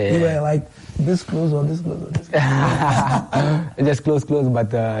 You were like this close or this close or this close. Just close,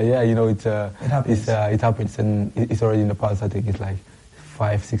 but it happens. It happens, and it's already in the past. I think it's like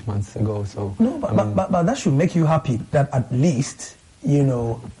 5-6 months ago. So no, but that should make you happy that at least.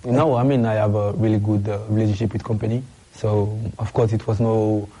 No, I have a really good relationship with Kompany. So, of course, it was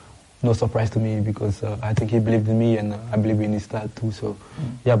no surprise to me because I think he believed in me and I believe in his style too. So,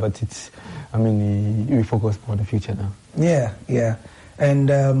 but it's, we focus more on the future now. Yeah.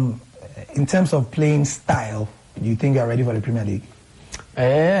 And in terms of playing style, do you think you're ready for the Premier League?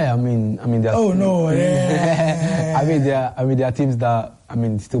 Yeah, oh no! Yeah. There are teams that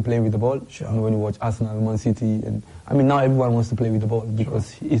still playing with the ball. Sure. When you watch Arsenal, Man City, and now everyone wants to play with the ball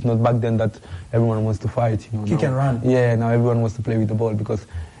because it's not back then that everyone wants to fight. Kick and run. Yeah, now everyone wants to play with the ball because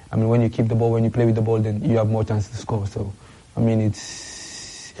when you keep the ball, when you play with the ball, then you have more chance to score. So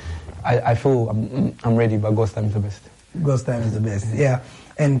it's. I feel I'm ready, but God's time is the best. God's time is the best. Yeah,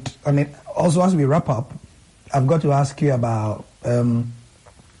 and also as we wrap up, I've got to ask you about.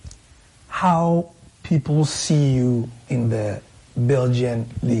 How people see you in the Belgian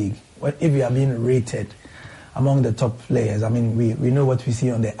league, if you are being rated among the top players. We know what we see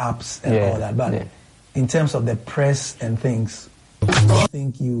on the apps and all that, but in terms of the press and things, do you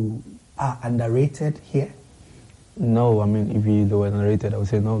think you are underrated here? No, if they were underrated, I would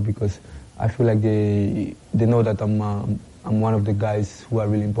say no, because I feel like they know that I'm one of the guys who are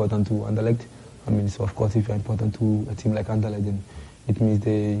really important to Anderlecht. So of course, if you're important to a team like Anderlecht, then it means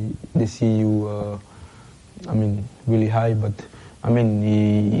they see you, really high. But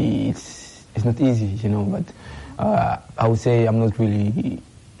it's not easy, But I would say I'm not really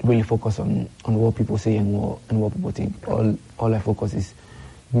focused on what people say and what people think. All I focus is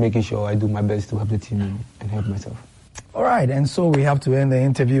making sure I do my best to help the team and help myself. All right, and so we have to end the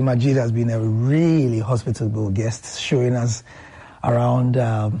interview. Majid has been a really hospitable guest, showing us around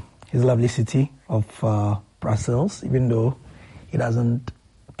his lovely city of Brussels, even though he doesn't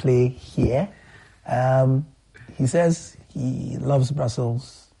play here. He says he loves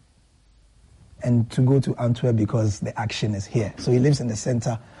Brussels and to go to Antwerp because the action is here. So he lives in the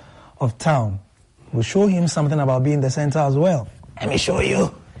center of town. We'll show him something about being the center as well. Let me show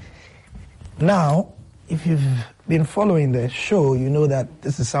you. Now, if you've been following the show, you know that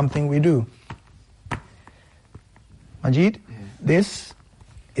this is something we do. Majid, this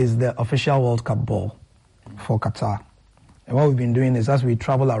is the official World Cup ball for Qatar. And what we've been doing is as we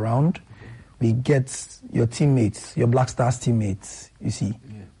travel around, we get your teammates, your Black Stars teammates, you see,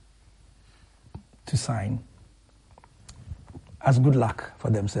 to sign. as good luck for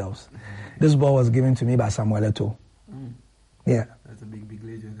themselves. This ball was given to me by Samuel Eto'o. Yeah. That's a big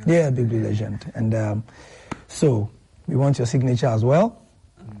legend. Yeah, big legend. And so we want your signature as well.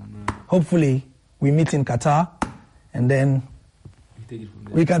 Hopefully we meet in Qatar and then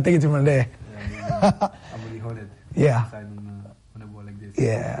we can take it from there. I'm really honored. Yeah. To sign on a ball like this.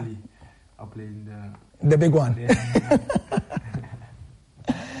 Yeah. Hopefully I'll play in the big one. Yeah.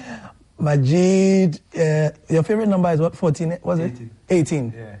 Majid, your favorite number is what? 14? Was it?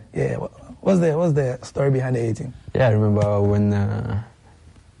 18. Yeah. What's the story behind the 18? Yeah, I remember when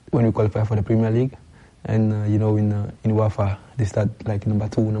we qualified for the Premier League, and in UEFA they start like number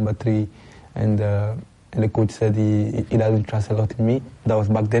 2, number 3, and the coach said he doesn't trust a lot in me. That was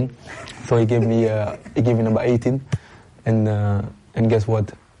back then, so he gave me number 18, and guess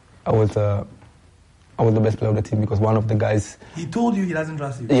what? I was the best player of the team because one of the guys. He told you he doesn't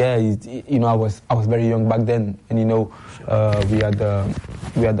trust you. Yeah, I was very young back then, and we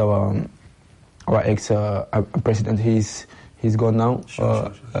had our ex president. He's gone now.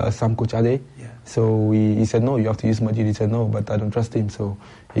 Sure. Sam Kochade. Yeah. So he said no, you have to use Majid. He said no, but I don't trust him. So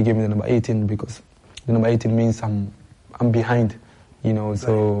he gave me the number 18 because the number 18 means I'm behind.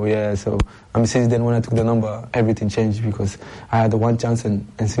 So yeah, so since then when I took the number, everything changed because I had the one chance, and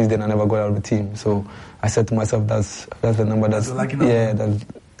since then I never got out of the team. So I said to myself, that's the number that's gonna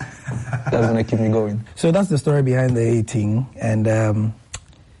keep me going. So that's the story behind the 18. And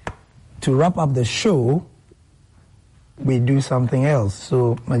to wrap up the show, we do something else.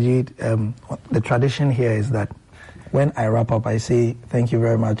 So Majid, the tradition here is that when I wrap up, I say thank you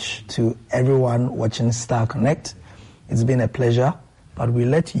very much to everyone watching Star Connect. It's been a pleasure. But we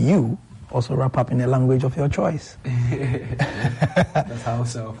let you also wrap up in a language of your choice. That's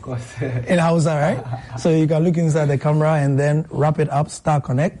Hausa, of course. In Hausa, right? So you can look inside the camera and then wrap it up, Star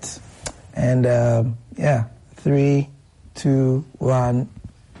Connect. And 3, 2, 1.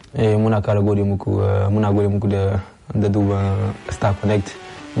 Muna kara gode muku da duba Star Connect.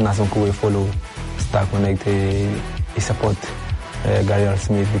 Muna son kowa follow Star Connect. He support Gary R.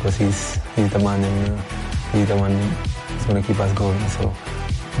 Smith because he's the man, and he's the one who's going to keep us going. So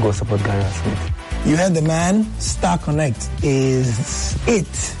go support Gary R. Smith. You heard the man. Star Connect is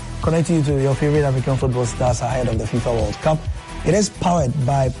it. Connecting you to your favorite African football stars ahead of the FIFA World Cup. It is powered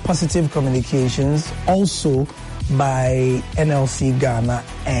by Positive Communications, also by NLC Ghana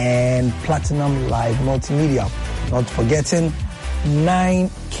and Platinum Live Multimedia. Not forgetting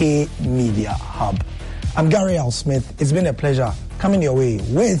 9K Media Hub. I'm Gary L. Smith. It's been a pleasure coming your way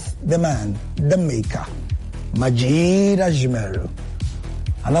with the man, the maker, Majid Ajimeru.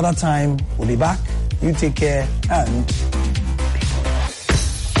 Another time, we'll be back. You take care and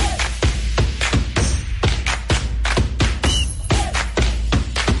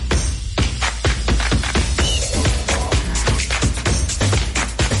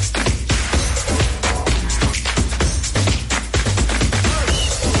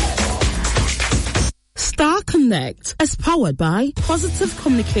Star Connect is powered by Positive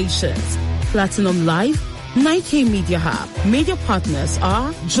Communications, Platinum Live, 9K Media Hub. Media partners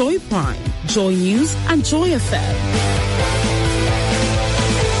are Joy Prime, Joy News, and Joy FM.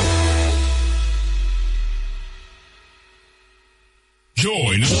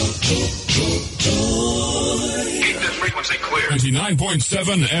 Joy. Keep the frequency clear.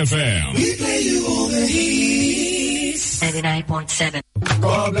 99.7 FM. We play you all the hits. 99.7.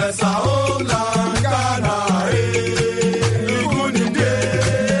 God bless our homeland, Ghana.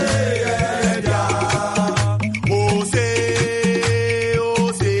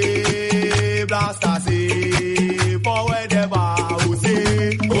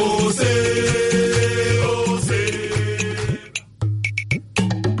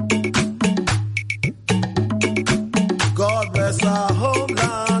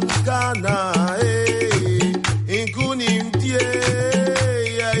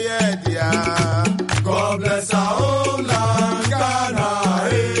 God bless.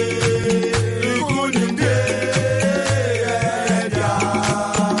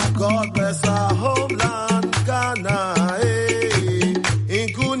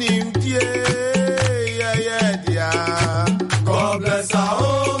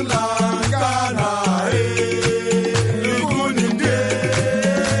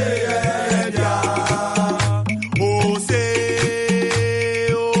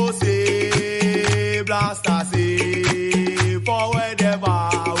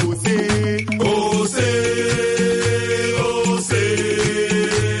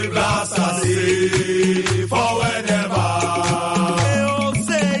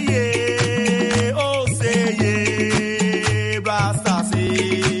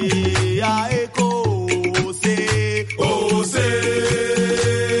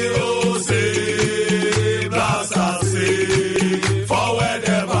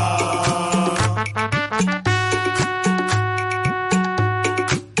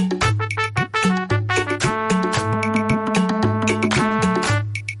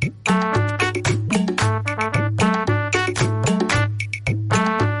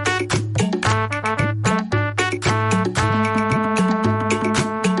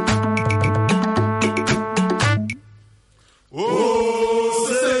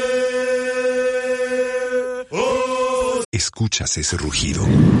 Escuchas ese rugido.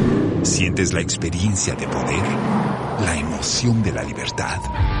 Sientes la experiencia de poder, la emoción de la libertad.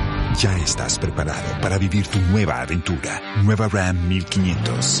 Ya estás preparado para vivir tu nueva aventura. Nueva Ram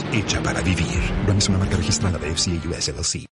 1500, hecha para vivir. Ram es una marca registrada de FCA US LLC.